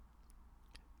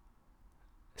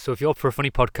So if you're up for a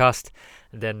funny podcast,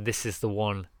 then this is the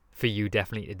one for you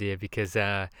definitely today, because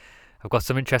I've got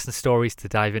some interesting stories to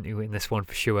dive into in this one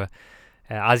for sure.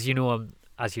 As you know,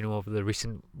 over the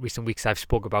recent weeks, I've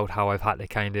spoke about how I've had to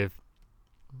kind of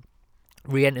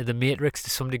re-enter the matrix to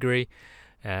some degree,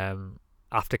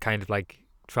 after kind of like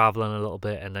traveling a little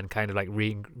bit and then kind of like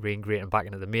reintegrating back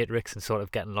into the matrix and sort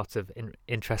of getting lots of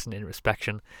interesting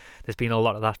introspection. There's been a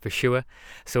lot of that for sure.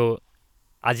 So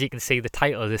as you can see, the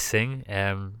title of this thing,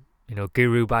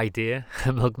 Guru by day,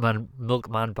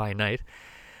 milkman by night.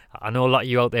 I know a lot of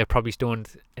you out there probably don't,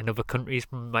 in other countries,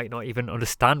 might not even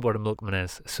understand what a milkman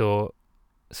is. So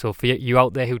for you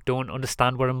out there who don't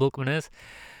understand what a milkman is,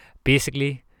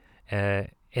 basically, in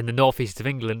the northeast of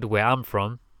England, where I'm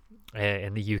from,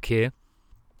 in the UK,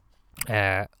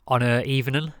 on a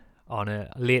evening, on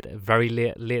a very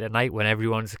late at night, when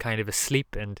everyone's kind of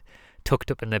asleep and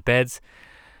tucked up in their beds,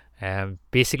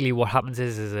 basically what happens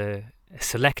is a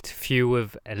select few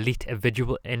of elite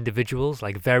individuals,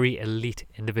 like very elite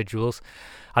individuals.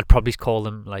 I'd probably call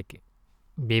them like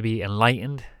maybe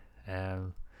enlightened,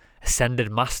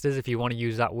 ascended masters, if you want to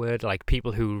use that word, like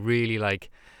people who really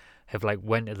like have like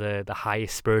went to the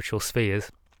highest spiritual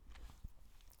spheres.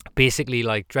 Basically,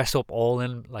 like dress up all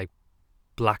in like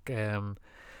black,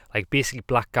 like basically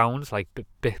black gowns, like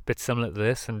bit similar to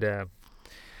this, and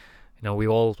we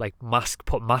all like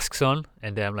put masks on,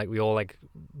 and like we all like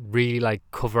really like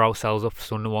cover ourselves up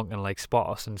so no one can like spot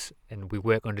us, and we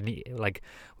work underneath, like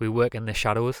we work in the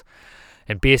shadows,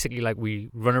 and basically like we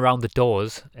run around the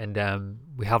doors, and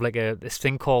we have like this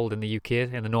thing called in the UK,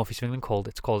 in the northeast of England,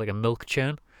 it's called like a milk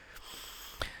churn,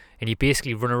 and you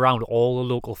basically run around all the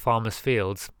local farmers'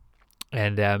 fields,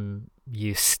 and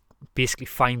you basically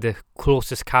find the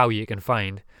closest cow you can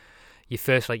find. You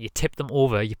first you tip them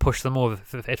over, you push them over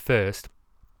at first,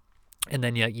 and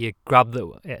then you grab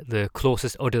the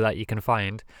closest udder that you can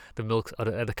find, the milk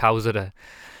udder, the cow's udder,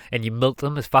 and you milk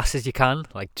them as fast as you can,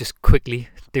 like just quickly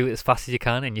do it as fast as you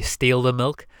can, and you steal the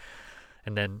milk,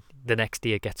 and then the next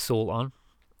day it gets sold on.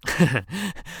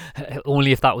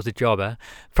 Only if that was a job,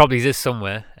 probably is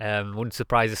somewhere. Wouldn't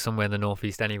surprise us somewhere in the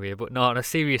northeast anyway. But no, on a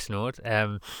serious note,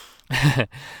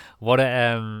 what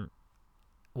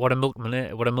a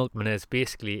milkman is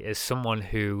basically is someone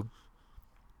who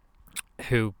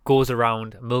goes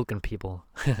around milking people.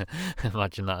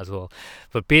 Imagine that as well.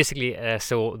 But basically,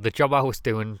 so the job I was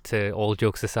doing, to all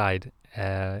jokes aside,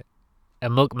 a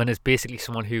milkman is basically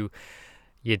someone who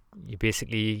you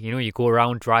basically, you go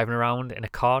around driving around in a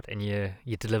cart, and you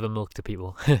deliver milk to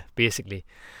people. Basically,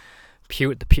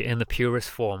 in the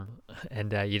purest form,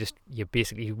 and you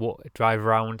basically drive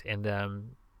around,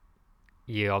 and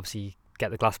you obviously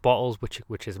get the glass bottles,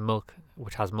 which has milk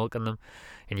in them,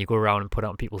 and you go around and put it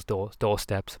on people's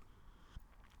doorsteps.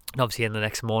 And obviously, in the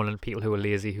next morning, people who are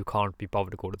lazy, who can't be bothered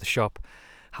to go to the shop,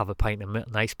 have a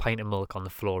nice pint of milk on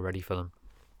the floor ready for them.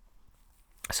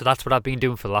 So that's what I've been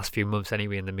doing for the last few months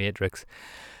anyway in the Matrix,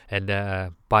 and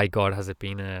by God has it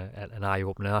been an eye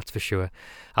opener, that's for sure.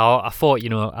 I thought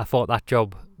that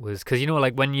job was, because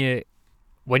like when you're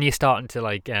starting to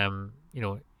like when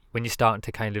you're starting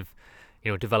to kind of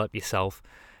develop yourself,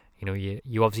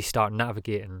 you obviously start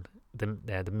navigating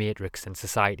the Matrix and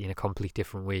society in a completely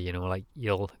different way. Like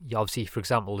you obviously, for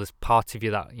example, there's parts of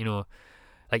you that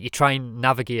like you try and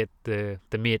navigate the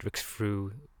Matrix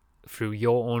through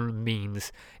your own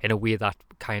means in a way that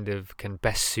kind of can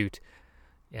best suit,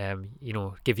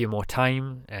 give you more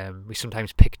time. We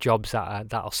sometimes pick jobs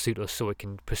that'll suit us so we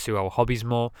can pursue our hobbies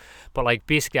more. But like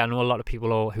basically, I know a lot of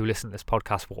people who listen to this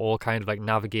podcast, we're all kind of like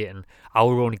navigating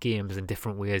our own games in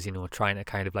different ways, trying to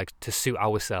kind of like to suit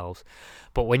ourselves.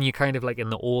 But when you kind of like in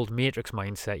the old Matrix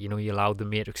mindset, you allow the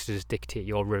Matrix to just dictate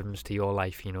your rhythms to your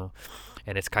life,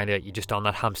 and it's kind of, you're just on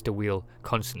that hamster wheel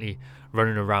constantly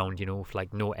running around, with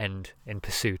like no end in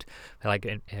pursuit, like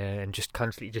and just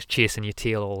constantly just chasing your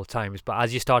tail all the times. But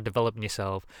as you start developing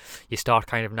yourself, you start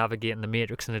kind of navigating the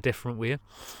Matrix in a different way. And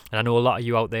I know a lot of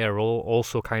you out there are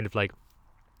also kind of like,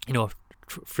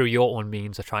 through your own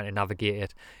means, are trying to navigate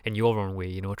it in your own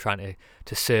way, trying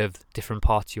to serve different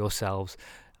parts of yourselves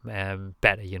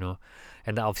better,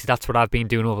 and obviously that's what I've been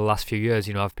doing over the last few years.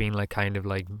 I've been like kind of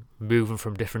like moving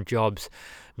from different jobs,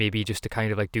 maybe just to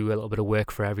kind of like do a little bit of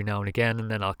work for every now and again, and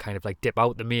then I'll kind of like dip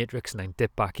out the Matrix and then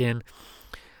dip back in,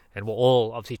 and we're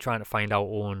all obviously trying to find our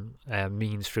own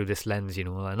means through this lens,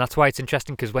 and that's why it's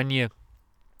interesting, because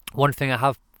one thing I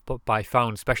have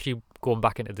found, especially going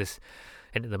back into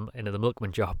the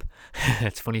milkman job,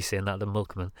 it's funny saying that, the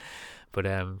milkman, but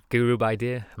guru by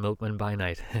day, milkman by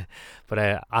night.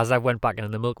 But as I went back into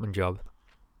the milkman job,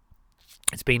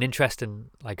 it's been interesting,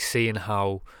 like seeing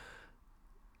how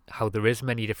how there is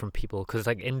many different people, because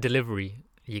like in delivery,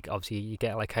 you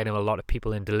get like kind of a lot of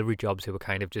people in delivery jobs who are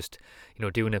kind of just, you know,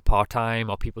 doing it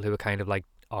part-time, or people who are kind of like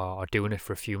are doing it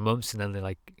for a few months, and then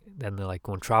they're like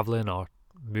going traveling or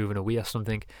moving away or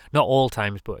something. Not all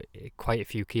times, but quite a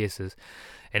few cases.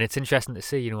 And it's interesting to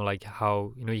see, you know, like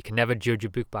how, you know, you can never judge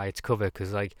a book by its cover,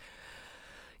 because like,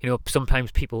 you know,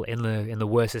 sometimes people in the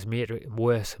worst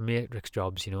matrix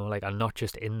jobs, you know, like are not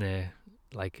just in there,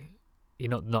 like, you're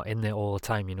not in there all the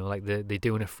time, you know, like they're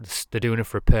doing it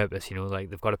for a purpose, you know, like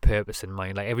they've got a purpose in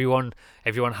mind. Like everyone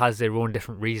has their own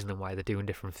different reason why they're doing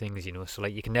different things, you know. So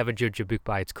like you can never judge a book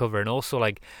by its cover. And also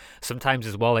like sometimes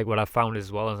as well, like what I've found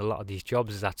as well in a lot of these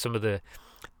jobs is that some of the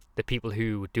people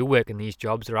who do work in these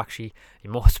jobs are actually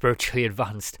more spiritually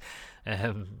advanced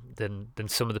than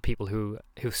some of the people who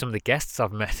some of the guests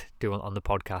I've met doing on the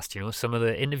podcast, you know, some of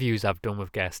the interviews I've done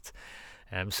with guests.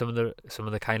 Some of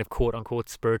the kind of quote unquote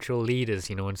spiritual leaders,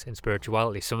 you know, in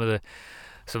spirituality. Some of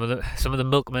the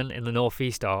milkmen in the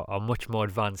northeast are much more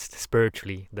advanced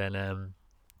spiritually than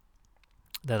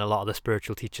a lot of the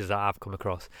spiritual teachers that I've come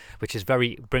across, which is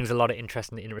brings a lot of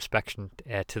interest and introspection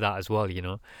to that as well, you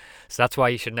know. So that's why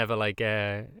you should never like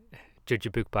judge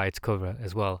a book by its cover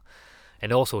as well.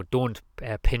 And also, don't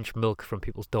pinch milk from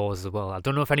people's doors as well. I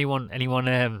don't know if anyone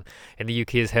in the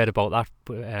UK has heard about that,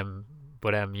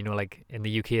 but you know, like in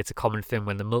the UK, it's a common thing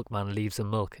when the milkman leaves the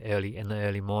milk in the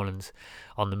early mornings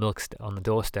on the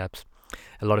doorsteps.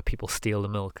 A lot of people steal the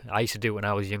milk. I used to do it when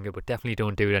I was younger, but definitely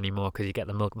don't do it anymore, because you get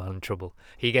the milkman in trouble.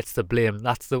 He gets the blame.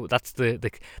 That's the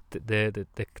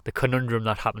conundrum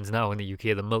that happens now in the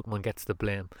UK. The milkman gets the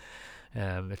blame.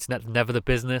 It's never the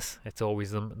business. It's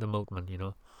always the milkman, you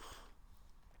know.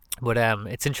 But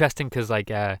it's interesting because,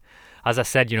 like, as I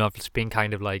said, you know, I've just been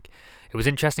kind of like, it was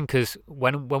interesting because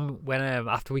when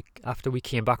after we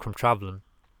came back from traveling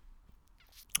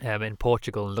in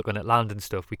Portugal and looking at land and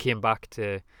stuff, we came back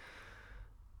to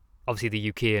obviously the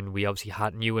UK, and we obviously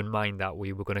knew in mind that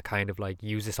we were going to kind of like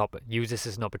use this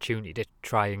as an opportunity to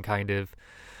try and kind of,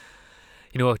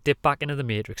 you know, dip back into the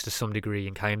matrix to some degree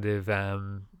and kind of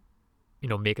you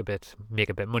know, make a bit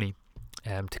money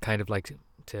to kind of like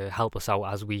to help us out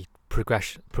as we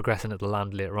progress into the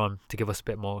land later on, to give us a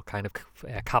bit more kind of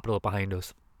capital behind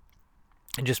us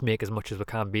and just make as much as we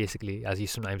can, basically, as you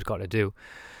sometimes got to do.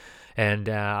 And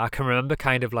I can remember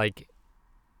kind of like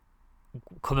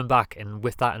coming back and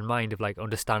with that in mind of like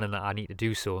understanding that I need to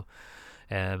do so.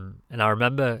 And I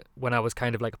remember when I was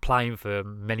kind of like applying for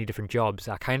many different jobs,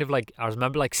 I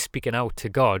remember like speaking out to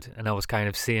God, and I was kind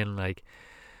of saying like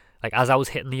as I was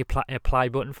hitting the apply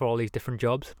button for all these different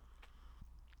jobs,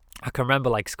 I can remember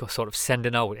like sort of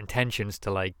sending out intentions to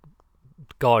like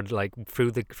God, like through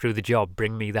the job,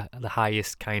 bring me the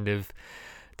highest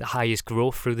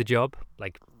growth through the job,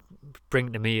 like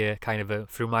bring to me a kind of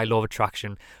through my law of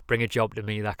attraction, bring a job to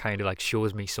me that kind of like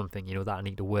shows me something, you know, that I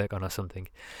need to work on or something.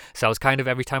 So I was kind of,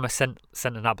 every time I sent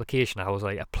an application, I was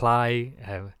like apply.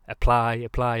 I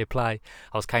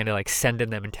was kind of like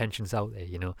sending them intentions out there,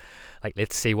 you know, like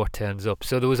let's see what turns up.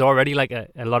 So there was already like a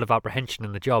lot of apprehension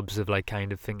in the jobs of like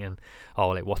kind of thinking, oh,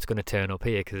 like what's going to turn up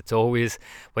here, because it's always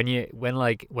when you're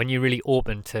really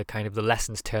open to kind of the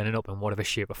lessons turning up in whatever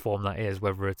shape or form that is,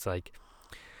 whether it's like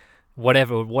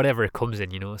whatever it comes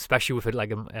in, you know, especially with it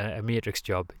like a matrix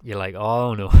job, you're like,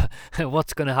 oh no,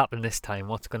 what's going to happen this time,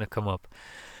 what's going to come up.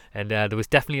 And there was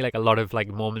definitely like a lot of like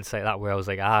moments like that where I was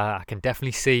like, I can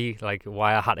definitely see like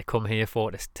why I had to come here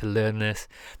for this, to learn this,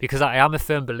 because I am a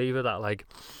firm believer that like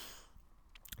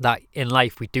that in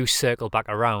life we do circle back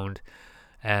around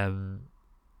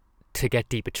to get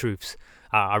deeper truths.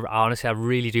 I honestly, I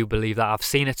really do believe that. I've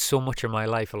seen it so much in my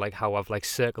life, like how I've like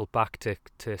circled back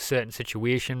to certain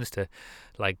situations, to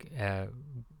like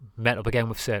met up again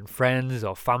with certain friends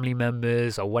or family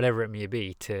members or whatever it may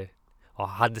be, or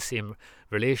had the same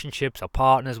relationships or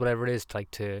partners, whatever it is,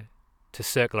 like to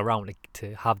circle around,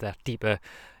 to have that deeper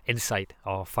insight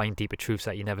or find deeper truths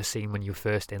that you never seen when you're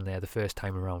first in there the first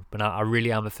time around. But I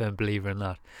really am a firm believer in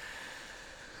that.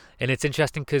 And it's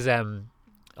interesting because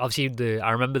obviously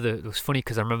it was funny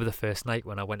because I remember the first night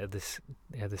when I went to this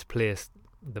place,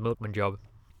 the milkman job,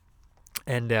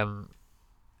 and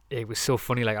it was so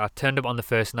funny. Like I turned up on the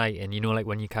first night, and you know, like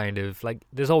when you kind of like,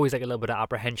 there's always like a little bit of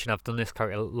apprehension. I've done this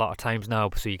quite a lot of times now,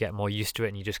 so you get more used to it,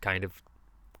 and you just kind of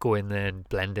go in there and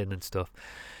blend in and stuff.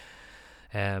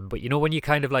 But you know, when you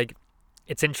kind of like,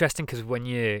 it's interesting because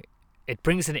it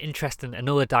brings an interesting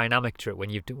another dynamic to it when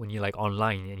you're like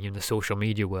online and you're in the social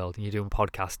media world and you're doing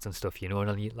podcasts and stuff, you know, and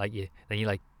then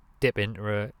you dip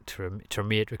into a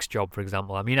Matrix job, for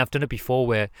example. I mean, I've done it before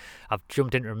where I've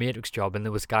jumped into a Matrix job and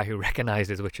there was a guy who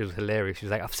recognised us, which was hilarious. He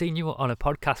was like, I've seen you on a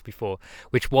podcast before,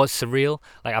 which was surreal.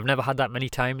 Like, I've never had that many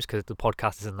times because the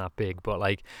podcast isn't that big, but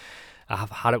like, I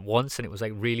have had it once and it was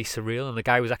like really surreal, and the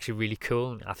guy was actually really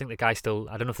cool. I think the guy still,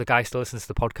 I don't know if the guy still listens to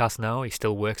the podcast now. He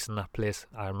still works in that place,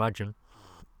 I imagine.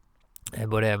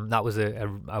 But that was a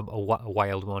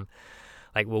wild one.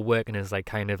 Like, we're working as like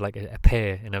kind of like a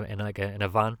pair in a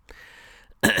van,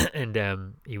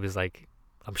 and he was like,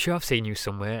 I'm sure I've seen you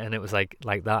somewhere, and it was like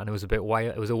that, and it was a bit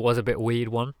wild. It was a bit weird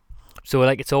one. So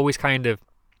like, it's always kind of,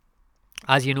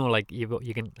 as you know, like you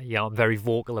can, I'm very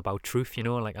vocal about truth,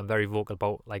 like I'm very vocal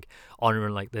about like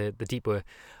honouring like the deeper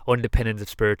underpinnings of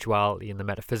spirituality and the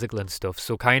metaphysical and stuff.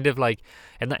 So kind of like,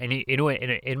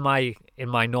 in my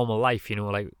normal life,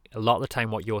 like a lot of the time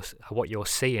what you're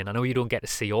seeing, I know you don't get to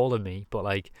see all of me, but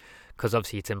like, because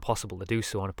obviously it's impossible to do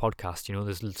so on a podcast,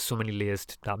 there's so many layers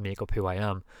that make up who I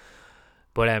am.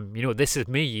 But this is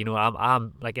me.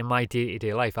 I'm like, in my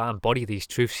day-to-day life, I embody these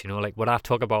truths. Like what I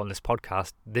talk about in this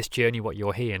podcast, this journey, what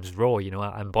you're hearing is raw.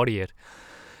 I embody it.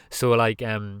 So like,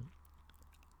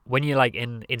 when you're like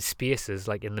in spaces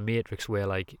like in the Matrix, where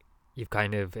like you've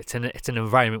kind of, it's an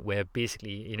environment where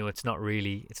basically it's not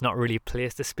really a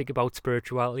place to speak about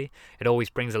spirituality. It always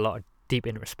brings a lot of deep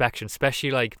introspection,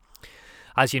 especially like,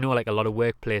 as you know, like a lot of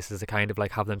workplaces are kind of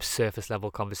like have them surface level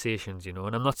conversations, and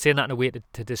I'm not saying that in a way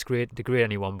to degrade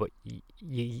anyone, but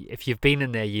if you've been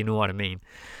in there, you know what I mean.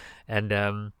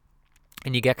 And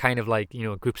you get kind of like,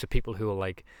 groups of people who are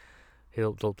like,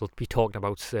 they'll be talking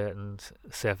about certain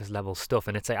surface level stuff,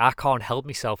 and it's like, I can't help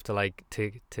myself to like,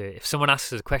 to if someone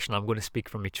asks us a question, I'm going to speak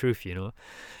from my truth,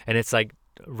 and it's like,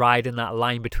 riding that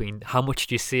line between how much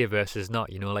do you say versus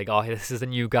not, like, oh, this is the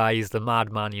new guy, he's the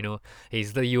madman,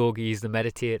 he's the yogi, he's the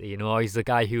meditator, or he's the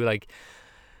guy who like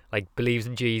believes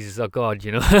in Jesus or God,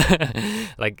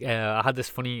 like I had this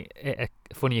funny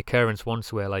occurrence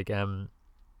once where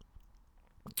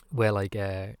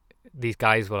these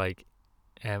guys were like,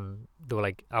 they were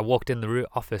like, I walked in the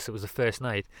office, it was the first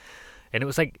night, and it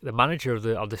was like the manager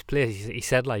of this place, he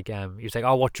said like, he was like,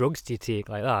 oh, what drugs do you take,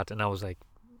 like that, and I was like,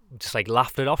 just like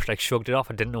laughed it off, like shrugged it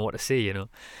off. I didn't know what to say, And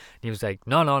he was like,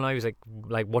 no. He was like,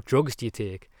 what drugs do you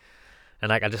take? And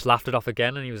like, I just laughed it off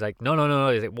again. And he was like, no.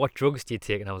 He's like, what drugs do you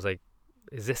take? And I was like,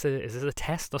 is this a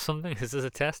test or something? Is this a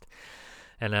test?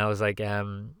 And I was like,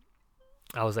 and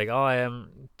I was like,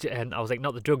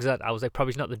 not the drugs that, I was like,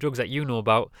 probably not the drugs that you know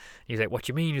about. He's like, what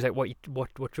do you mean? He's like, what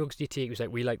drugs do you take? He was like,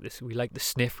 we like the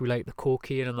sniff, we like the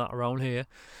cocaine and that around here.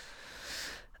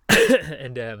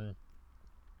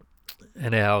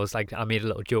 And I was like, I made a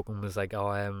little joke and was like,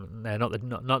 oh, not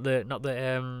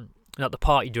the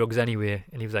party drugs anyway.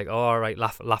 And he was like, oh, all right,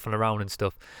 laughing around and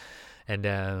stuff. And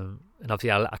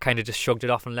obviously I kind of just shrugged it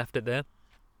off and left it there.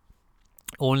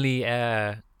 Only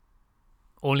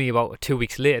about 2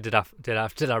 weeks later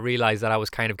did I realize that I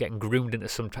was kind of getting groomed into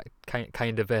some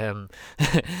kind of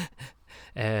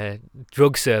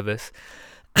drug service,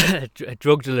 a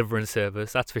drug delivering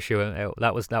service. That's for sure.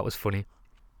 That was funny.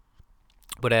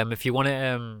 But if you want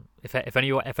to,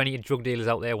 if any drug dealers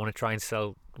out there want to try and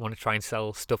sell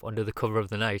stuff under the cover of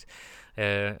the night,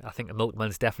 I think the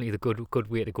milkman's definitely the good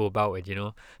way to go about it.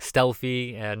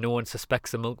 Stealthy, no one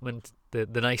suspects the milkman, the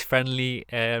nice friendly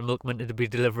milkman to be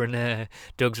delivering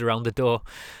drugs around the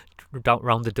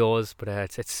doors. But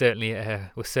it's certainly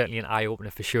was certainly an eye opener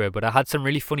for sure. But I had some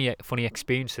really funny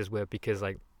experiences where, because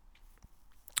like,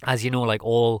 as you know, like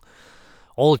all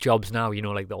jobs now,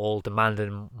 like they're all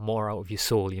demanding more out of your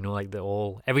soul, like they're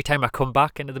all, every time I come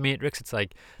back into the Matrix, it's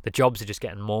like the jobs are just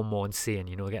getting more and more insane,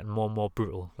 getting more and more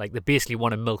brutal. Like they basically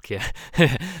want to milk you.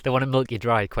 They want to milk you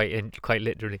dry, quite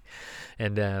literally,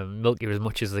 and milk you as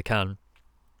much as they can.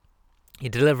 You're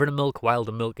delivering the milk while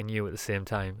they're milking you at the same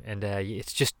time, and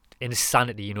it's just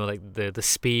insanity, like the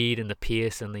speed and the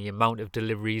pace and the amount of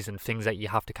deliveries and things that you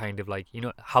have to kind of like,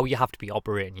 how you have to be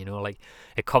operating, like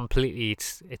it completely,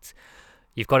 it's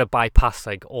you've got to bypass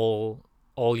like all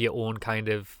your own kind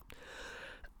of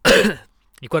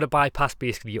you've got to bypass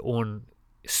basically your own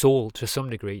soul to some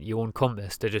degree, your own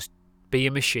compass, to just be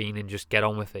a machine and just get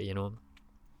on with it,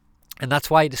 And that's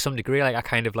why to some degree, like I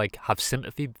kind of like have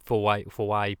sympathy for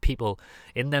why people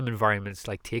in them environments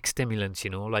like take stimulants,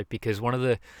 like, because one of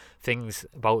the things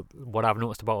about what I've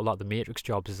noticed about a lot of the Matrix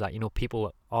jobs is that,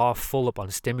 people are full up on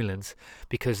stimulants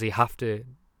because they have to,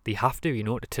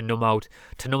 to numb out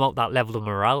that level of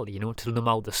morality, to numb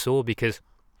out the soul. Because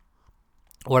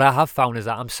what I have found is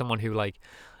that I'm someone who like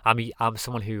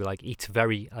eats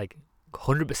very like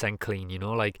 100% clean, you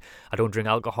know, like I don't drink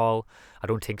alcohol, I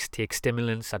don't take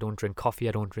stimulants, I don't drink coffee,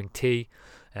 I don't drink tea,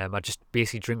 I just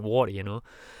basically drink water, you know.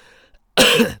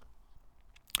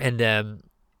 And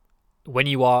when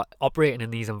you are operating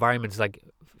in these environments, like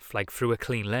through a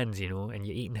clean lens, you know, and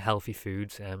you're eating healthy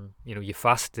foods, you know, you're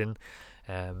fasting,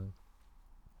 you're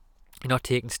not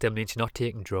taking stimulants, you're not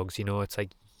taking drugs, you know, it's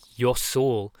like your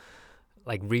soul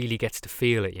like really gets to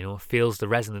feel it, you know, feels the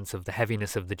resonance of the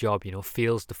heaviness of the job, you know,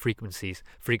 feels the frequency.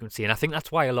 And I think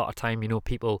that's why a lot of time, you know,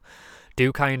 people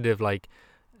do kind of like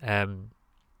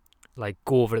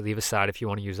go over to the other side, if you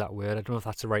want to use that word. I don't know if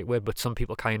that's the right word, but some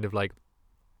people kind of like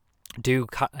do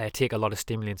take a lot of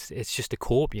stimulants. It's just a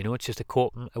cope, you know, it's just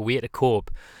a way to cope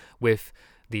with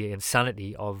the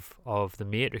insanity of the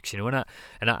Matrix, you know. And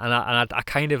I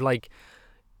kind of like,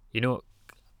 you know,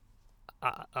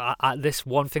 this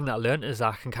one thing that I learned is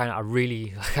I can I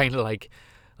really kind of like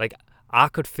I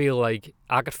could feel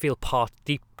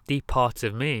deep parts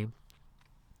of me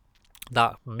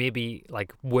that maybe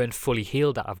like weren't fully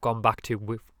healed, that I've gone back to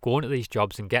with going to these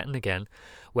jobs and getting again,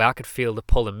 where I could feel the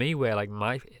pull in me, where like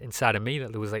my inside of me,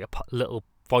 that there was like little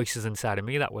voices inside of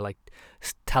me that were like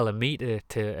telling me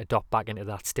to adopt back into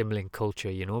that stimulant culture,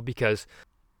 you know. Because,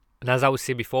 and as I was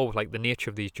saying before, with like the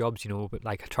nature of these jobs, you know, but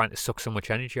like trying to suck so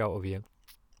much energy out of you,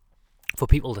 for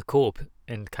people to cope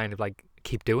and kind of like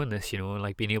keep doing this, you know, and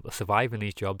like being able to survive in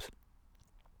these jobs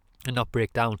and not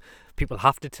break down, people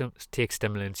have to take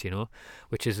stimulants, you know,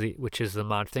 which is the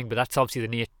mad thing. But that's obviously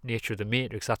the nature of the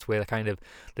Matrix. That's where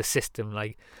the system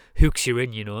like hooks you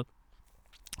in, you know,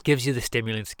 gives you the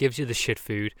stimulants, gives you the shit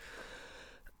food,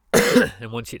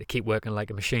 and wants you to keep working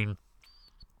like a machine,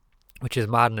 which is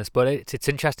madness. But it's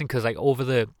interesting because like over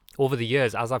the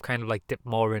years, as I've kind of like dipped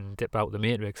out the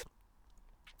Matrix,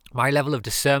 my level of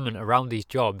discernment around these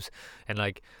jobs, and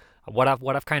like what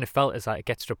I've kind of felt is that it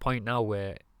gets to a point now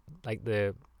where like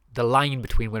the line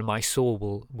between when my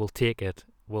soul will take it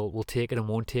and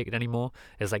won't take it anymore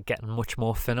is like getting much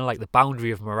more thinner. Like the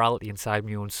boundary of morality inside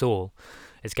my own soul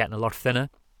is getting a lot thinner.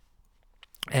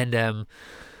 And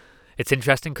it's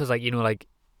interesting because, like, you know, like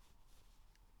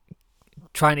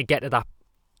trying to get to that,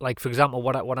 like, for example,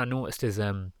 what I noticed is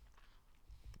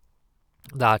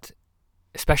that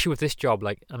especially with this job,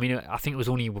 like, I mean, I think it was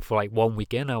only for like 1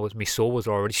 week in, my soul was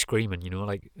already screaming, you know,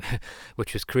 like,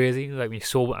 which was crazy. Like my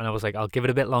soul, and I was like, I'll give it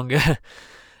a bit longer.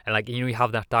 And like, you know, you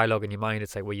have that dialogue in your mind.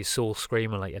 It's like where your soul's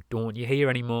screaming, like, I don't want you here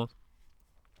anymore.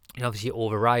 And obviously you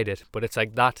override it, but it's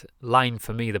like that line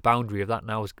for me, the boundary of that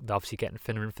now is obviously getting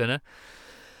thinner and thinner.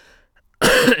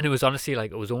 And it was honestly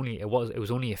like it was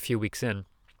only a few weeks in,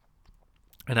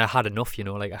 and I had enough, you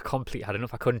know, like I completely had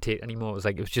enough. I couldn't take it anymore.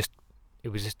 It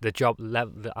was just the job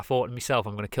level that I thought to myself,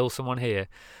 I'm going to kill someone here,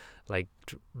 like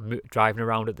driving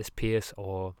around at this pace,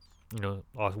 or, you know,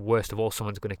 or worst of all,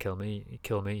 someone's going to kill me,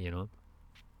 you know.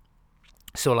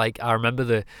 So like I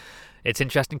remember it's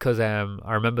interesting because I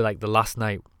remember like the last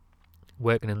night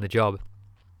working in the job,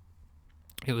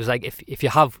 it was like if you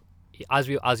have, as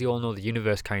you all know, the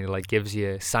universe kind of like gives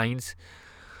you signs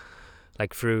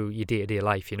like through your day-to-day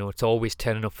life, you know. It's always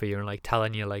turning up for you and like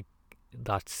telling you like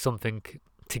that's something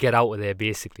to get out of there,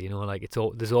 basically, you know. Like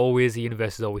there's always, the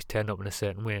universe is always turned up in a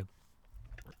certain way.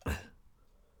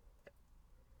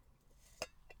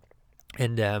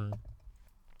 And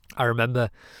I remember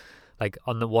like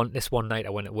on this one night I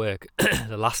went to work,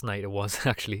 the last night it was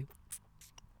actually,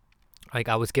 like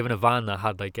I was given a van that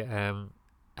had like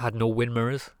had no wind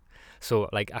mirrors, so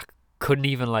like I couldn't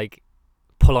even like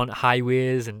pull on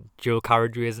highways and dual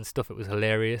carriageways and stuff. It was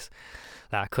hilarious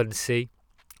that I couldn't see.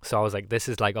 So I was like, this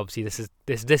is like, obviously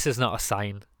this is not a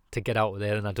sign to get out of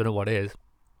there, and I don't know what is.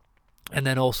 And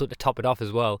then also to top it off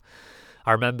as well,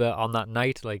 I remember on that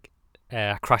night, like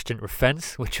I crashed into a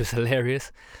fence, which was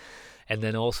hilarious. And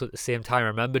then also at the same time, I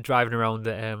remember driving around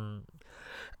the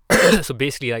so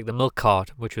basically like the milk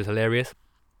cart, which was hilarious.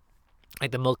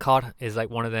 Like the milk cart is like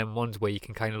one of them ones where you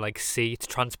can kind of like see, it's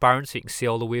transparent, so you can see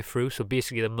all the way through. So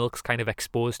basically the milk's kind of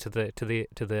exposed to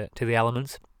the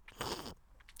elements,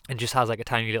 and just has like a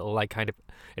tiny little like kind of,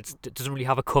 it doesn't really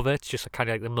have a cover. It's just kind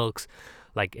of like the milk's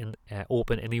like in the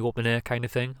open air kind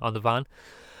of thing on the van,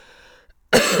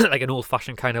 like an old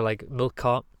fashioned kind of like milk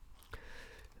cart.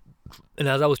 And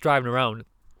as I was driving around,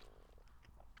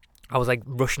 I was like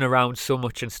rushing around so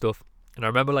much and stuff, and I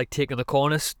remember like taking the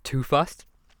corners too fast.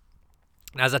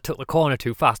 And as I took the corner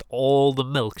too fast, all the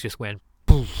milk just went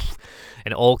poof,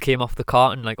 and it all came off the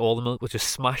cart, and like all the milk was just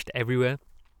smashed everywhere.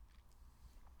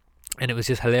 And it was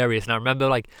just hilarious. And I remember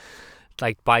like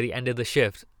by the end of the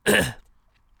shift, I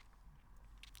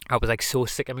was like so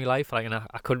sick of my life, like, and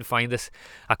I couldn't find this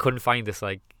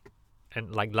like,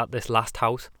 and like this last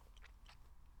house.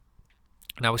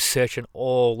 and I was searching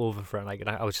all over for it. Like, and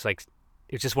I was just like,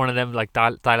 it was just one of them like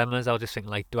dilemmas. I was just thinking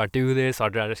like, do I do this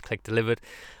or do I just click delivered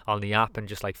on the app and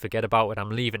just like forget about it? I'm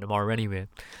leaving tomorrow anyway.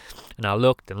 And I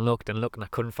looked and looked and looked and I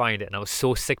couldn't find it. And I was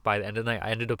so sick by the end of the night.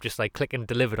 I ended up just like clicking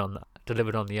delivered on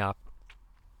the app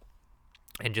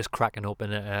and just cracking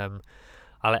open it.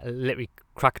 I literally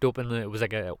cracked open it was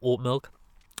like a oat milk,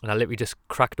 and I literally just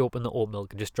cracked open the oat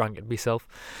milk and just drank it myself.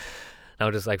 And I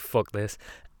was just like, fuck this.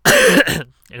 And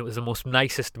it was the most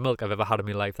nicest milk I've ever had in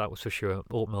my life, that was for sure,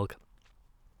 oat milk.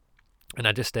 And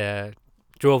I just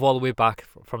drove all the way back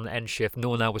from the end shift,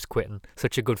 knowing I was quitting.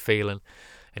 Such a good feeling.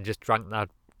 And just drank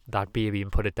that baby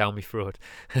and put it down my throat.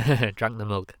 Drank the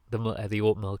milk, the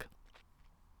oat milk.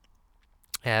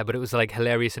 But it was like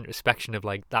hilarious introspection of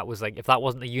like, that was like, if that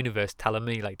wasn't the universe telling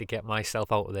me like to get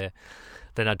myself out of there,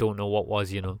 then I don't know what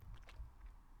was, you know.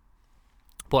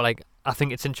 But like, I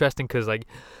think it's interesting because like,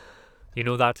 you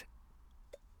know that,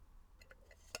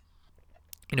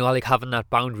 you know, like having that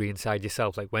boundary inside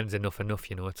yourself, like when's enough,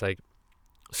 you know. It's like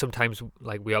sometimes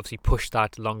like we obviously push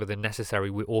that longer than necessary,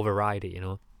 we override it, you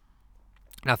know.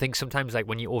 And I think sometimes like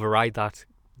when you override that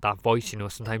voice, you know,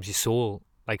 sometimes your soul,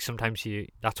 like sometimes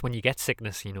that's when you get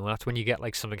sickness, you know. That's when you get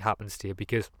like something happens to you,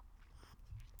 because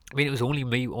I mean, it was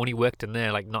only worked in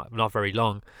there like not very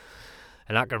long,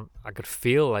 and I could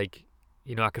feel like,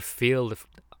 you know, I could feel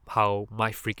how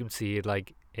my frequency had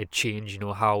like it changed, you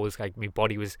know, how it was like my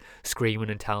body was screaming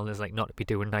and telling us like not to be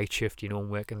doing night shift, you know, and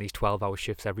working these 12-hour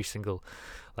shifts every single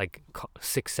like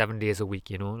 6-7 days a week,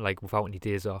 you know, like without any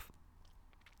days off.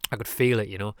 I could feel it,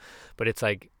 you know. But it's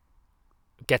like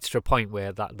gets to a point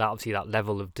where that obviously that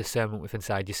level of discernment within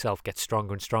inside yourself gets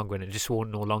stronger and stronger, and it just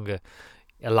won't no longer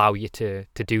allow you to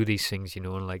do these things, you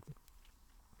know. And like,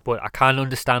 but I can't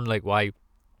understand like why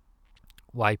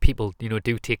people, you know,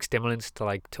 do take stimulants to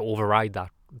like to override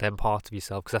them parts of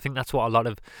yourself, because I think that's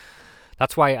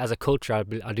why as a culture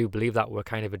I do believe that we're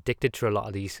kind of addicted to a lot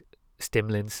of these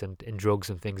stimulants and drugs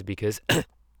and things, because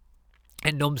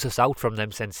it numbs us out from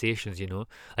them sensations, you know.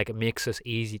 Like it makes us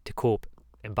easy to cope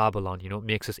in Babylon, you know. It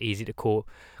makes us easy to cope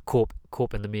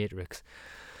in the Matrix.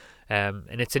 And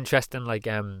it's interesting, like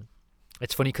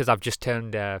it's funny because I've just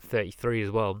turned 33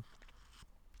 as well,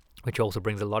 which also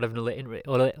brings a lot of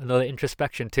another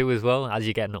introspection too as well. As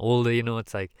you're getting older, you know,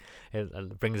 it's like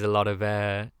it brings a lot of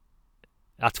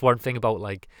that's one thing about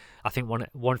like, I think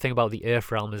one thing about the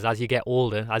earth realm is as you get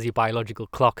older, as your biological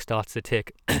clock starts to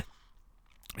tick,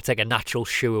 it's like a natural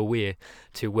sure way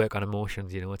to work on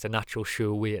emotions, you know. It's a natural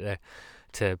sure way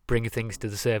to bring things to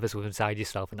the surface within inside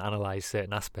yourself and analyze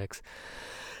certain aspects.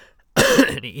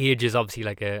 And age is obviously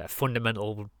like a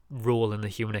fundamental role in the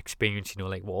human experience, you know.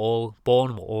 Like we're all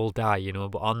born, we'll all die, you know,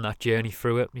 but on that journey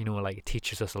through it, you know, like it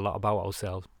teaches us a lot about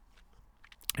ourselves.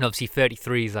 And obviously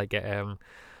 33 is like a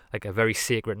very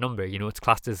sacred number, you know. It's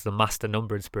classed as the master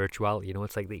number in spirituality, you know.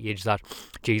 It's like the age that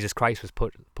Jesus Christ was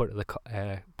put to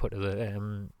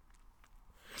the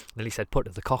nearly said put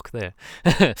to the cock there.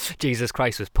 Jesus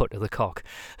Christ was put to the cock.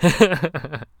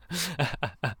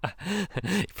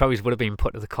 He probably would have been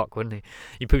put to the cock, wouldn't he?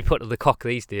 You'd probably put to the cock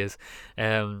these days.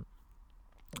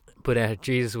 But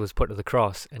Jesus was put to the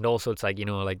cross, and also it's like, you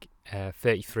know, like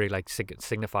 33 like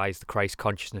signifies the Christ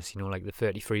consciousness, you know, like the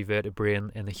 33 vertebrae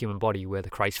in the human body, where the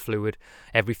Christ fluid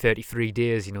every 33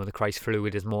 days, you know, the Christ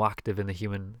fluid is more active in the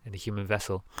human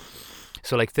vessel.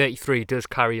 So like 33 does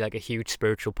carry like a huge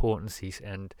spiritual potency,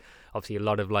 and obviously a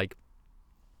lot of like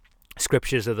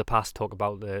scriptures of the past talk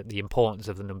about the importance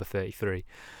of the number 33.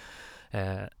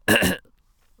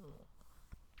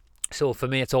 So for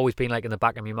me, it's always been like in the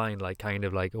back of my mind, like kind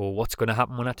of like, oh, what's going to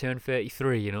happen when I turn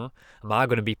 33, you know? Am I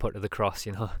going to be put to the cross,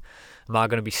 you know? Am I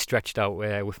going to be stretched out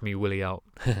with me willy out?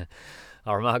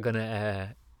 Or am I going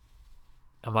to,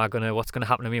 what's going to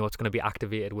happen to me? What's going to be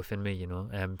activated within me, you know?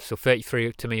 So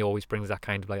 33 to me always brings that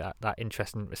kind of like that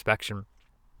interesting introspection.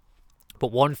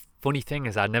 But one funny thing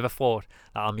is I never thought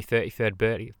that on my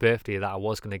 33rd birthday that I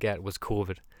was going to get was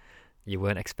COVID. You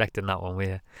weren't expecting that one, were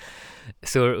you?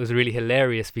 So it was really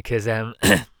hilarious because I've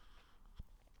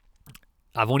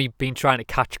only been trying to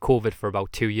catch COVID for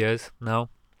about 2 years now.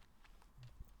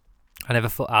 I never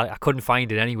thought, I couldn't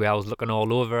find it anywhere. I was looking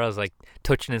all over. I was like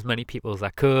touching as many people as I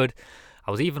could.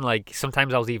 I was even like,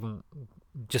 sometimes I was even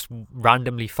just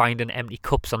randomly finding empty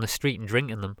cups on the street and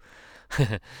drinking them.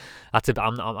 That's a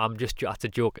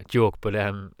joke. But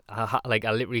I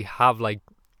literally have like,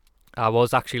 I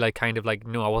was actually like kind of like,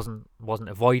 no, I wasn't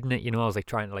avoiding it, you know. I was like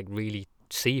trying to like really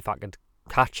see if I could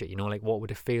catch it, you know, like what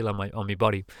would it feel on my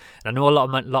body. And I know a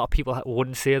lot of people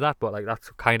wouldn't say that, but like that's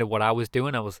kind of what I was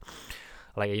doing. I was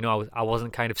like, you know, I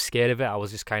wasn't kind of scared of it. I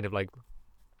was just kind of like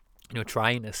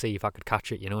trying to see if I could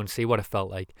catch it, and see what it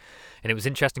felt like. And it was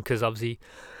interesting because obviously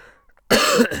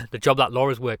the job that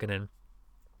Laura's working in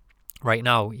right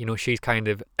now, she's kind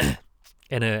of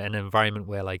in an environment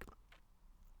where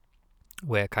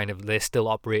kind of they're still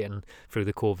operating through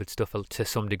the COVID stuff to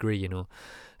some degree,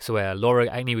 So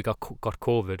Laura, I knew we got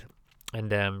COVID,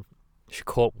 and she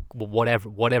caught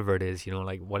whatever it is,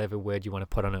 like whatever word you want to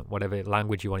put on it, whatever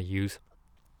language you want to use,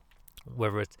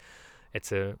 whether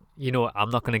it's a, I'm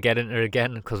not going to get into it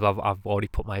again because I've already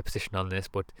put my position on this,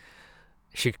 but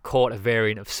she caught a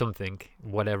variant of something,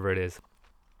 whatever it is.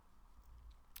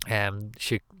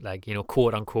 She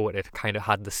quote unquote, it kind of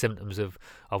had the symptoms of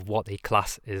what they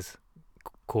class is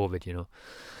COVID,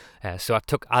 So I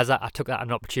took that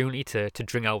an opportunity to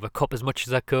drink out of a cup as much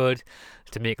as I could,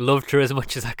 to make love to her as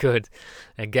much as I could,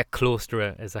 and get close to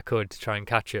her as I could to try and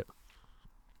catch it.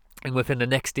 And within the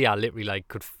next day, I literally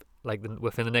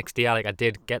within the next day, I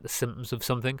did get the symptoms of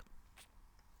something,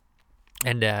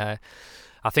 and I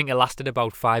think it lasted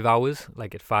about 5 hours,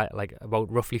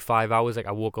 about roughly 5 hours.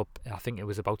 I woke up, I think it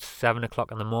was about 7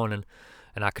 o'clock in the morning,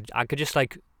 and I could just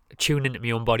tune into my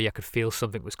own body. I could feel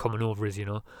something was coming over us,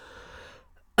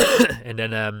 and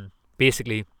then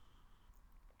basically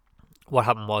what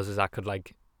happened was I could I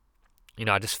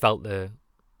just felt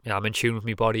I'm in tune with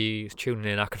my body,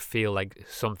 tuning in. I could feel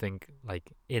something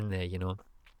in there,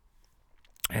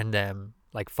 and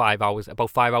about 5 hours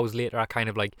later, I kind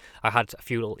of I had a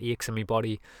few little aches in my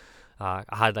body. I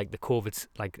had the COVID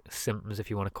symptoms, if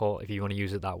you want to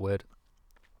use it that word,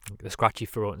 the scratchy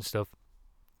throat and stuff.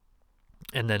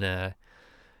 And then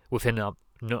within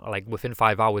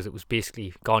 5 hours, it was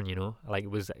basically gone. It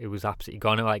was absolutely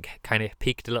gone. It kind of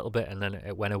peaked a little bit and then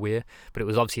it went away. But it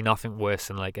was obviously nothing worse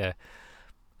than a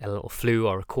little flu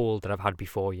or a cold that I've had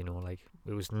before. It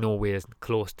was nowhere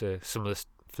close to some of the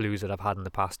flus that I've had in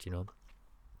the past.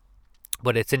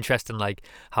 But it's interesting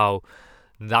how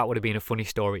that would have been a funny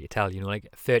story to tell.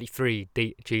 33,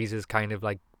 Jesus kind of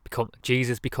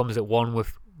Jesus becomes at one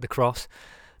with the cross.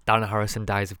 Darren Harrison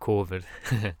dies of COVID.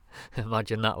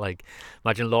 Imagine that.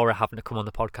 Imagine Laura having to come on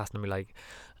the podcast and be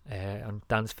on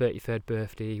Dan's 33rd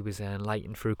birthday, he was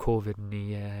enlightened through COVID, and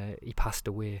he passed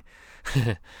away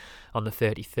on the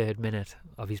 33rd minute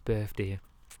of his birthday.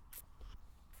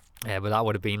 But that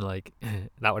would have been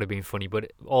that would have been funny.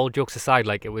 But all jokes aside,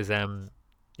 it was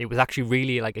actually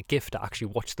really a gift to actually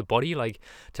watch the body,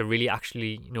 to really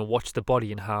actually watch the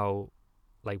body and how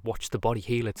watch the body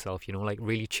heal itself,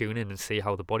 really tune in and see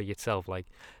how the body itself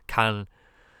can,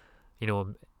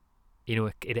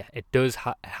 it does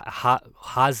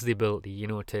has the ability,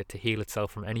 to heal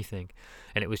itself from anything.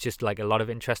 And it was just a lot of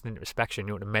interesting introspection,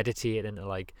 to meditate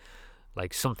into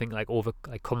something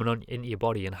coming on into your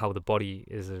body, and how the body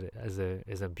is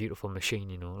a beautiful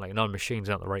machine, not machine's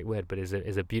not the right word, but is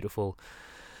a beautiful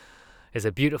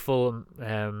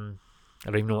I don't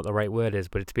even know what the right word is,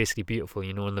 but it's basically beautiful,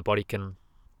 and the body can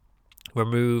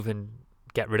remove and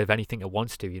get rid of anything it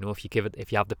wants to,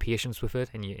 if you have the patience with it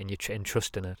and you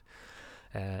trust in it.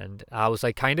 And I was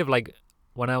when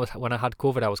I had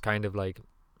COVID, I was kind of I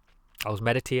was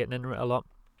meditating in it a lot,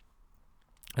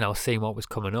 and I was seeing what was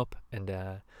coming up. And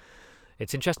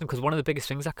it's interesting because one of the biggest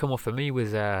things that come up for me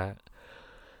was and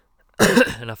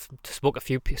I've spoke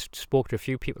to a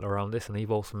few people around this, and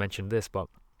they've also mentioned this, but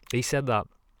they said that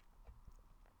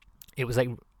it was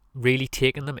really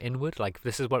taking them inward.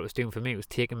 This is what it was doing for me. It was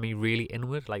taking me really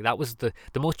inward. That was the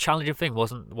most challenging thing.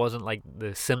 Wasn't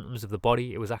the symptoms of the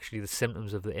body. It was actually the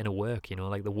symptoms of the inner work.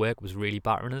 The work was really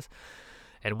battering us.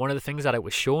 And one of the things that it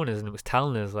was showing us, and it was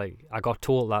telling us, I got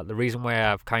told that the reason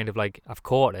why I've kind of I've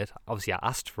caught it. Obviously, I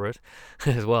asked for it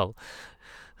as well.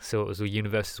 So it was the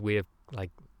universe's way of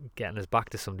getting us back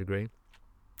to some degree.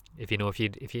 If you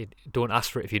don't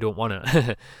ask for it, if you don't want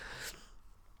it.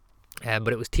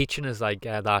 But it was teaching us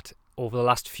that over the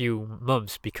last few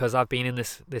months, because I've been in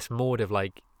this mode of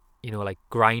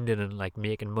grinding and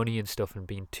making money and stuff, and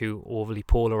being too overly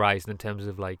polarized in terms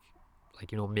of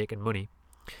making money,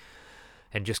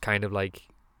 and just kind of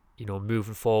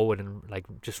moving forward, and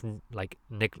just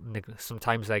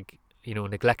sometimes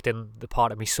neglecting the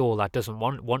part of my soul that doesn't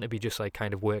want to be just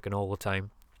kind of working all the time.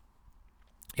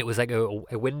 It was a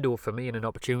window for me and an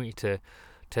opportunity to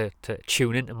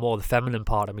tune into more the feminine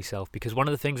part of myself, because one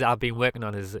of the things that I've been working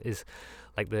on is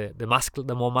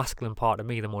the more masculine part of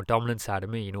me, the more dominant side of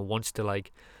me, wants to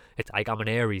it's I'm an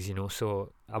Aries,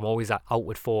 so I'm always that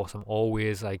outward force. I'm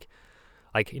always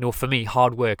for me,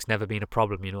 hard work's never been a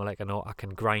problem, I know I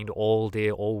can grind all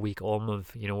day, all week, all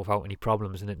month, without any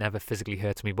problems, and it never physically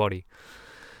hurts my body.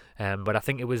 But I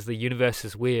think it was the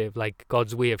universe's way of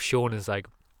God's way of showing us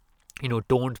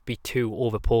don't be too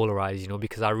over polarized,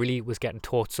 because I really was getting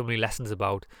taught so many lessons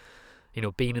about,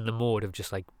 being in the mode of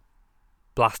just like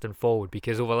blasting forward.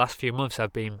 Because over the last few months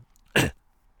I've been,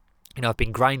 I've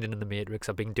been grinding in the Matrix.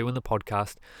 I've been doing the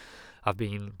podcast. I've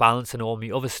been balancing all my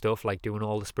other stuff, like doing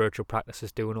all the spiritual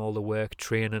practices, doing all the work,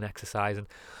 training, exercising,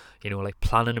 like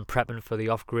planning and prepping for the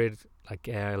off-grid, like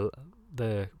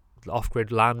the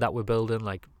off-grid land that we're building,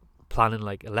 like planning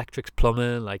like electrics,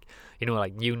 plumbing, like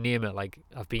like you name it. Like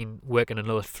I've been working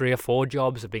another 3 or 4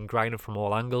 jobs. I've been grinding from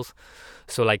all angles.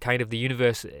 So like kind of the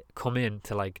universe come in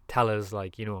to like tell us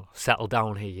like, settle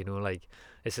down here, like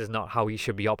this is not how you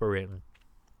should be operating.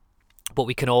 But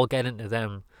we can all get into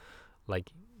them, like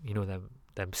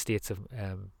them states of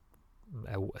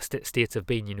states of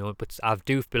being, But I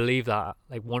do believe that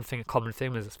like one thing, a common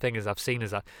thing is I've seen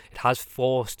is that it has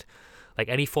forced like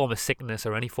any form of sickness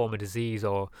or any form of disease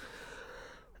or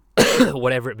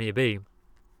whatever it may be,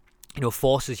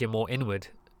 forces you more inward,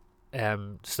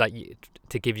 so that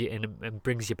to give you in and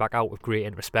brings you back out with great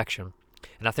introspection.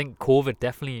 And I think COVID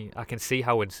definitely, I can see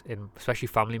how it's in especially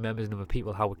family members and other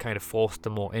people, how it kind of forced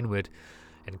them more inward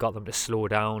and got them to slow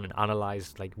down and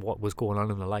analyze like what was going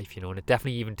on in their life, and it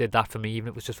definitely even did that for me. Even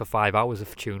if it was just for 5 hours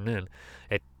of tuning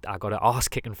in, I got an arse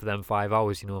kicking for them 5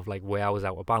 hours, of like where I was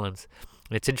out of balance.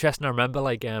 And it's interesting. I remember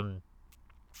like on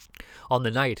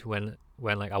the night when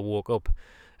like I woke up,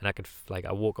 and I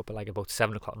woke up at like about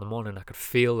 7 o'clock in the morning. I could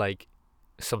feel like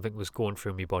something was going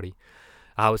through my body.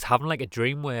 I was having like a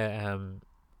dream where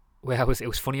it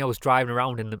was funny. I was driving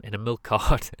around in a milk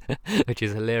cart, which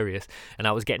is hilarious, and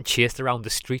I was getting chased around the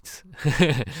streets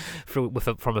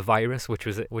from a virus, which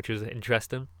was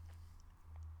interesting.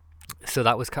 So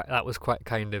that was quite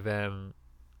kind of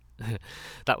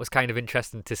that was kind of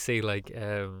interesting to see, like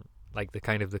the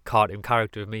kind of the cartoon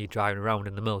character of me driving around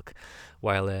in the milk,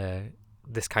 while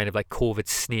this kind of like COVID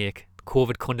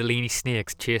Kundalini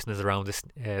snakes chasing us around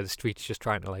the streets, just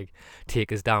trying to like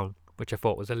take us down, which I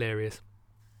thought was hilarious.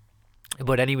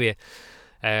 But anyway,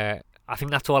 I think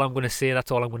that's all I'm going to say.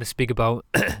 That's all I'm going to speak about.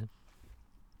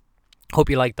 Hope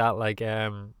you like that. Like, I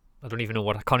don't even know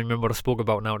I can't remember what I spoke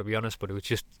about now, to be honest, but it was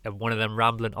just one of them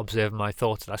rambling, observing my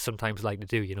thoughts that I sometimes like to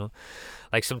do,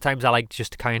 Like sometimes I like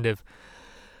just to kind of,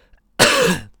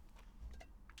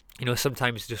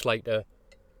 sometimes just like to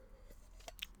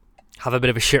have a bit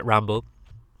of a shit ramble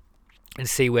and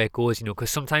see where it goes, because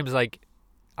sometimes like,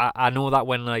 I know that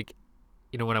when like,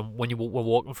 when we're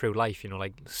walking through life,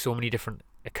 like so many different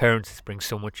occurrences bring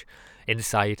so much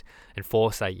insight and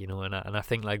foresight, and I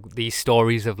think like these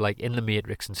stories of like in the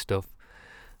Matrix and stuff,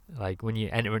 like when you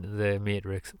enter into the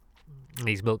Matrix,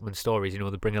 these milkman stories,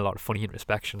 they bring a lot of funny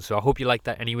introspection. So I hope you like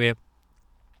that anyway.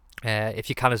 If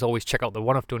you can, as always, check out the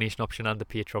one-off donation option and the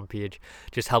Patreon page.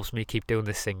 Just helps me keep doing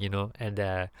this thing,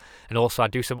 and also I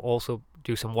do some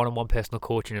one-on-one personal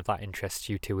coaching if that interests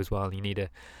you too as well. You need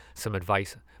some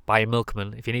advice by a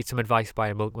milkman. If you need some advice by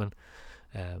a milkman,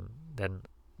 then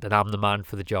I'm the man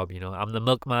for the job. I'm the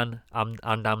milkman. I'm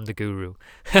the guru.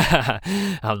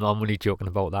 I'm only joking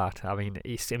about that. I mean,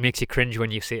 it makes you cringe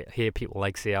when you hear people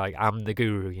like say I'm the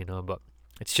guru, but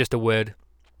it's just a word.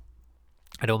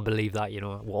 I don't believe that,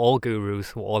 we're all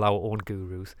gurus, we're all our own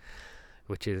gurus,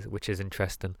 which is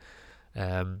interesting.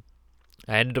 I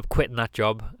ended up quitting that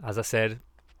job. As I said,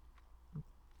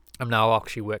 I'm now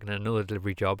actually working in another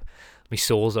delivery job. My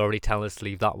soul's already telling us to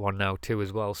leave that one now too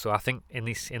as well. So I think in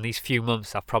these few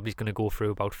months, I'm probably going to go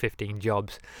through about 15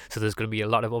 jobs. So there's going to be a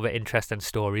lot of other interesting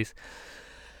stories.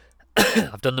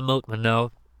 I've done the milkman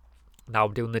now. Now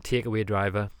I'm doing the takeaway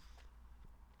driver.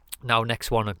 Now next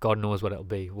one, God knows what it'll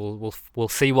be. We'll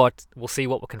see what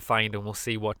we can find, and we'll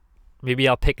see what. Maybe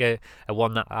I'll pick a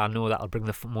one that I know that'll bring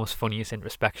the most funniest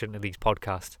introspection to these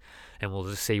podcasts, and we'll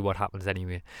just see what happens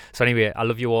anyway. So anyway, I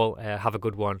love you all. Have a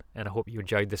good one, and I hope you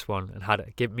enjoyed this one and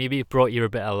maybe it brought you a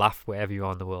bit of laugh wherever you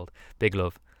are in the world. Big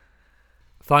love.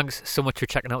 Thanks so much for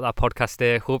checking out that podcast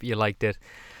there. Hope you liked it.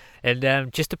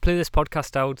 And just to play this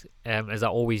podcast out, as I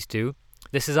always do.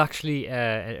 This is actually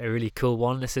a really cool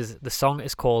one. The song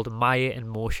is called Maya in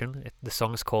Motion. The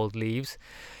song is called Leaves,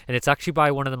 and it's actually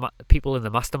by one of the people in the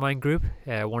mastermind group.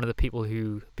 One of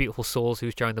the beautiful souls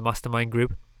who's joined the mastermind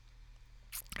group,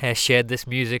 shared this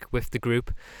music with the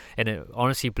group, and it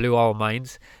honestly blew our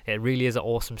minds. It really is an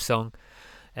awesome song.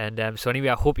 And so anyway,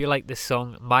 I hope you like this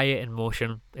song, Maya in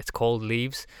Motion. It's called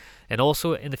Leaves. And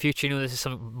also in the future, this is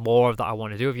something more that I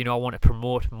want to do. I want to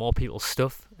promote more people's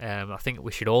stuff. I think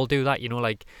we should all do that.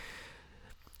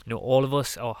 All of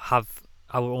us have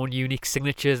our own unique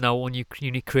signatures and our own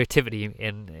unique creativity,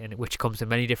 in which comes in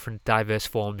many different diverse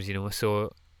forms.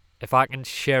 So if I can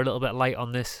share a little bit of light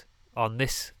on this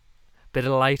bit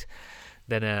of light,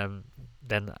 then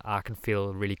then I can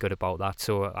feel really good about that.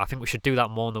 So I think we should do that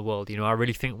more in the world. I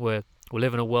really think we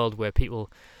live in a world where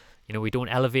people, we don't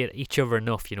elevate each other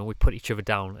enough. We put each other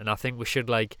down, and I think we should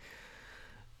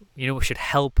we should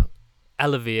help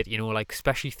elevate,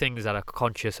 especially things that are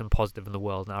conscious and positive in the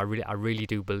world. And I really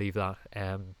do believe that.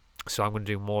 So I'm going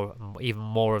to do even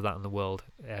more of that in the world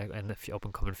in the up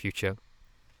and coming future.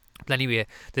 But anyway,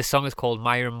 this song is called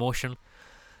My Emotion.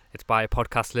 It's by a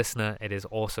podcast listener. It is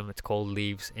awesome. It's called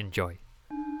Leaves. Enjoy.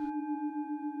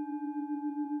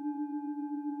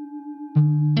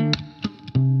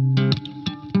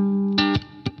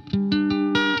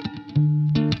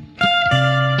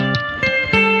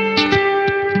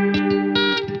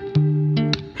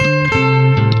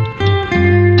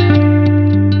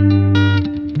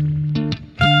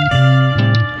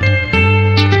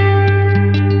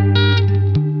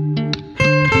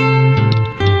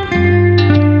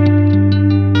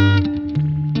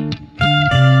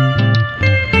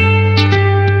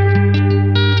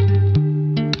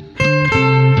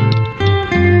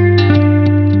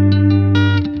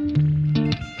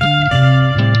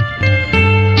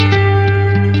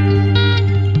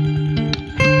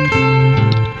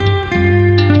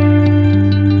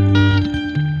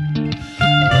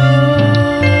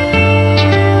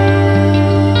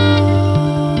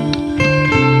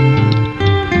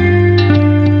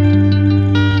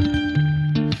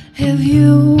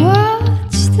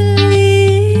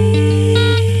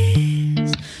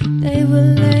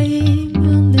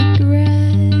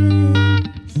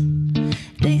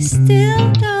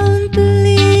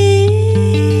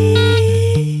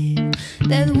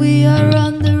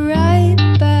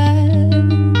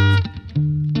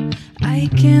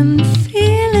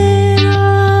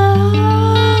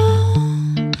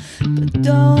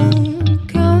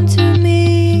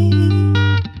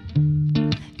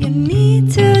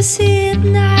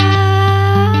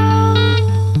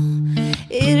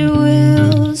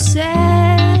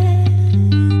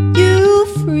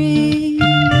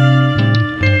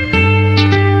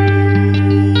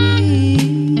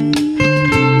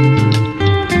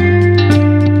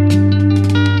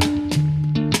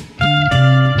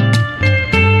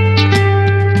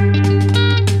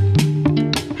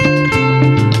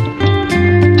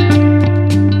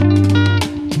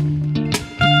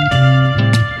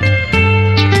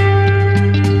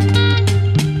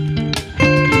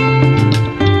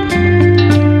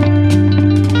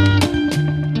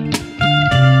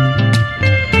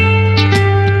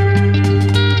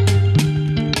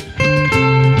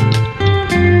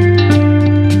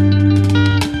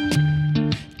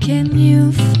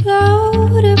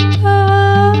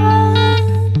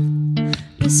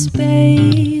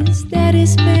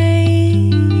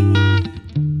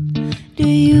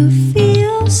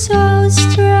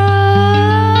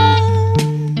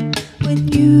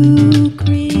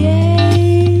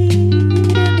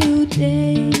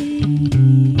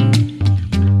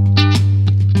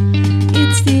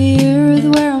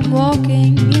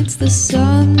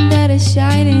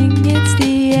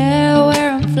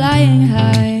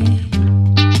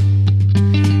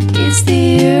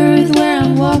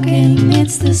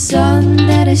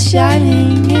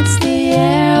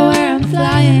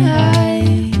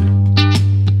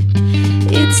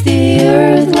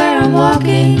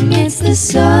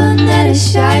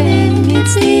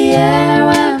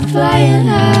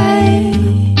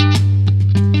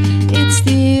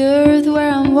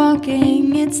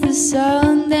 It's the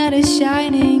sun that is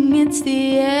shining, it's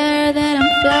the air that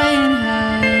I'm flying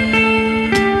high.